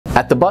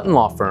At the Button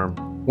Law Firm,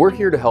 we're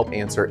here to help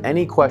answer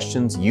any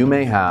questions you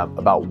may have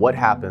about what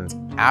happens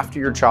after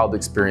your child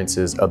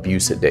experiences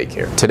abuse at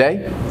daycare.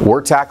 Today,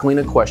 we're tackling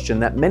a question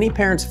that many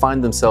parents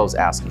find themselves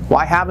asking.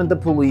 Why haven't the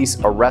police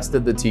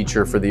arrested the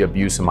teacher for the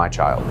abuse of my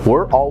child?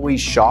 We're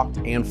always shocked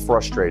and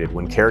frustrated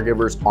when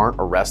caregivers aren't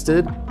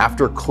arrested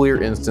after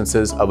clear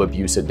instances of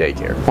abuse at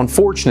daycare.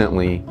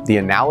 Unfortunately, the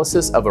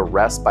analysis of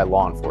arrest by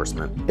law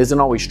enforcement isn't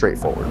always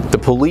straightforward. The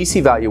police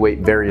evaluate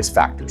various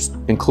factors,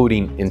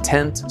 including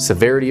intent,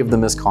 severity of the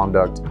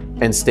misconduct,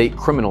 and state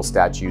criminal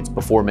statutes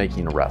before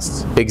making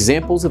arrests.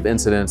 Examples of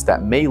incidents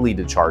that may lead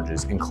to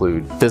charges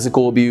include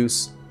physical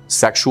abuse,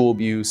 sexual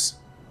abuse,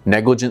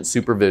 negligent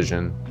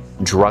supervision,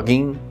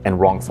 drugging, and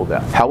wrongful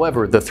death.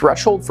 However, the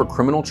threshold for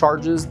criminal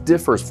charges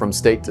differs from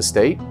state to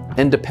state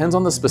and depends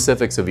on the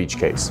specifics of each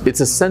case.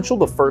 It's essential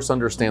to first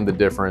understand the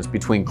difference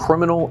between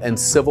criminal and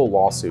civil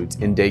lawsuits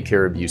in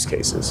daycare abuse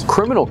cases.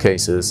 Criminal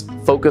cases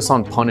focus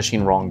on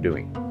punishing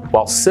wrongdoing,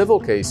 while civil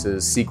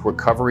cases seek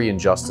recovery and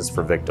justice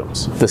for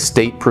victims. The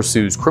state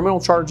pursues criminal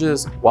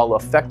charges, while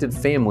affected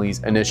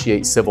families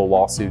initiate civil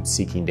lawsuits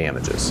seeking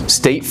damages.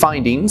 State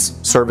findings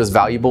serve as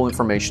valuable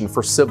information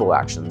for civil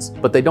actions,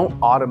 but they don't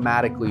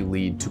automatically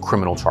lead to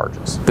criminal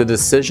charges. The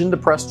decision to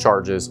press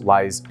charges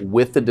lies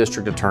with the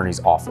district attorney's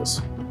office,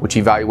 which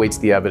evaluates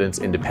the evidence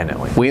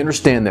independently. We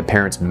understand that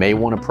parents may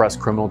want to press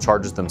criminal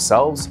charges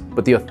themselves,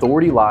 but the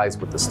authority lies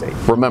with the state.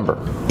 Remember,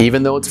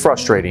 even though it's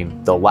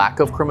frustrating, the lack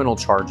of criminal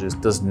charges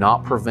does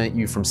not prevent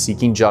you from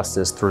seeking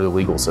justice through the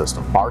legal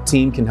system. Our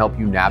team can help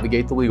you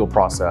navigate the legal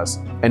process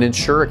and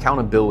ensure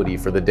accountability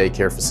for the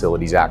daycare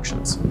facility's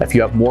actions. If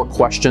you have more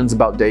questions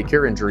about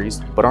daycare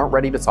injuries but aren't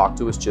ready to talk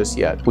to us just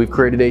yet, we've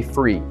created a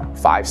free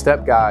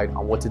 5-step guide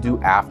on what to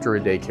do after a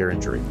daycare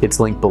injury. It's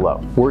linked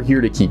below. We're here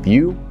to keep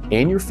you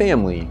and your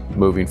family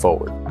moving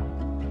forward.